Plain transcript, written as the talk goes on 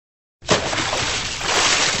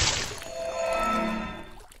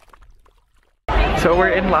So we're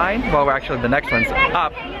in line. Well, we're actually the next one's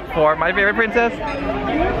up for my favorite princess,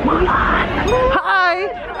 Mulan. Hi!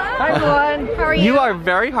 Hi, Mulan. How are you? You are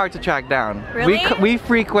very hard to track down. Really? We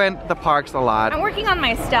frequent the parks a lot. I'm working on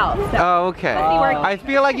my stealth. So Oh, okay. I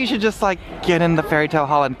feel like you should just like get in the fairy tale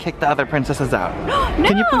hall and kick the other princesses out.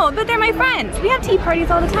 No, but they're my friends. We have tea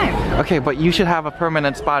parties all the time. Okay, but you should have a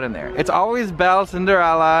permanent spot in there. It's always Belle,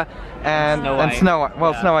 Cinderella, and Snow White.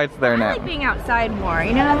 Well, Snow White's there now. I like being outside more,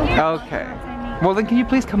 you know? Okay. Well, then can you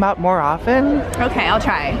please come out more often? Okay, I'll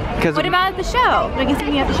try. What about at the show? Do I get to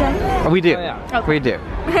see me at the show? We do. Oh, yeah. Okay. We do.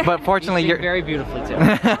 But fortunately, you're very beautifully too.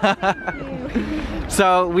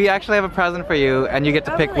 So we actually have a present for you, and you get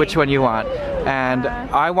to pick which one you want. And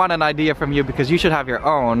I want an idea from you because you should have your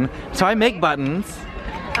own. So I make buttons.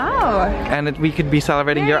 Oh. And we could be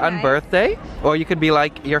celebrating your unbirthday, or you could be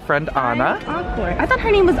like your friend Anna. Awkward. I thought her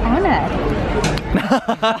name was Anna.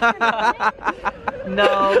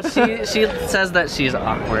 No, she says that she's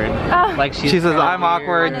awkward. Oh. Like she says I'm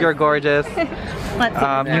awkward, you're gorgeous. Let's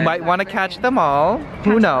see. You might want to catch them all.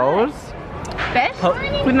 Who knows? Fish?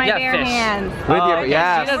 With my bare fish. hands. With your, She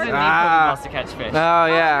doesn't need Pokeballs to catch fish. Oh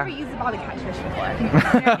I've yeah. never used a ball to catch fish before.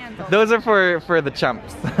 Bare hands only. Those are for the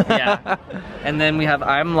chumps. Yeah. And then we have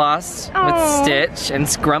I'm Lost Aw. with Stitch and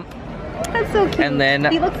Scrump. That's so cute. And then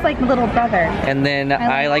he looks like a little brother. And then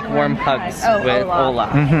I like warm hugs with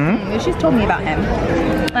Olaf. She's told me about him.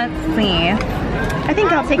 Let's see. I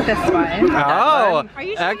think I'll take this one. Oh, Are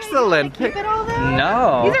you sure excellent. you keep it all though?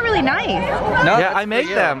 No. These are really nice. No, Yeah, I make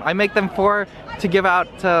them. I make them to give out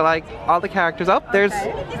to like all the characters. Oh, there's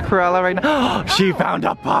Cruella right now. She found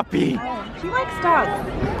a puppy. She likes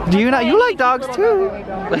dogs. Do you not? You like dogs too.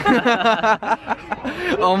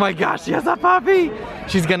 Oh my gosh, she has a puppy.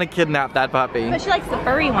 She's gonna kidnap that puppy. But she likes the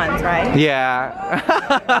furry ones, right? Yeah.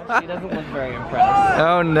 She doesn't look very impressed.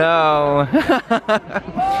 Oh no.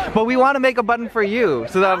 But we want to make a button for you,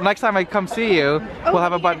 so that next time I come see you, we'll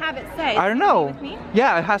have a button. Have it say? I don't know. With me?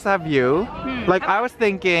 Yeah, it has to have you. Like I was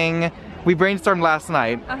thinking, we brainstormed last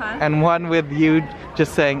night, and one with you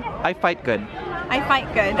just saying, "I fight good." I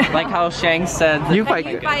fight good. Like how Shang said. You fight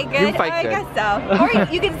good. Fight good. You fight I good. guess so. Or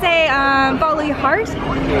you could say, follow your heart.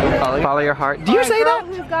 Follow your heart. Do you say Girl that?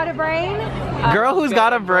 who's got a brain. Girl who's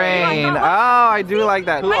got a brain. Oh, I do like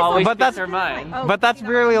that. Who always But speaks that's her mind. But that's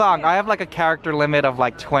really long. I have like a character limit of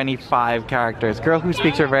like 25 characters. Girl who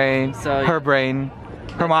speaks her brain, So- her brain,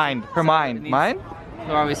 her mind, her mind. Mind?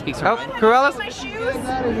 Who always speaks her Oh, mind. Cruella's? My shoes.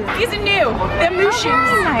 These are new. They're new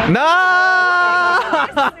shoes. No!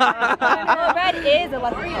 Well, red is a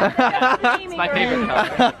lucky. It's my favorite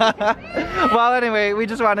color. Well, anyway, we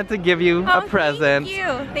just wanted to give you a present. Thank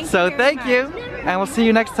you. Thank So you very thank you, much. and we'll see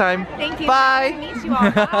you next time. Thank you. Bye. Nice to meet you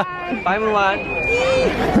all. Bye. Bye,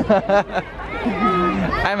 Mulan.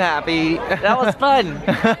 I'm happy. That was fun.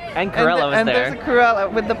 And Cruella was and there. there's a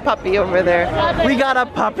Cruella with the puppy over there. We got a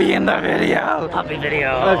puppy in the video. Puppy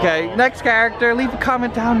video. Okay, next character, leave a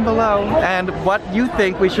comment down below. And what you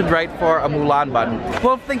think we should write for a Mulan button.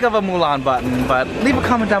 We'll think of a Mulan button, but leave a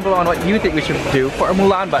comment down below on what you think we should do for a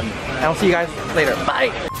Mulan button. And I'll see you guys later.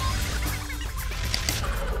 Bye!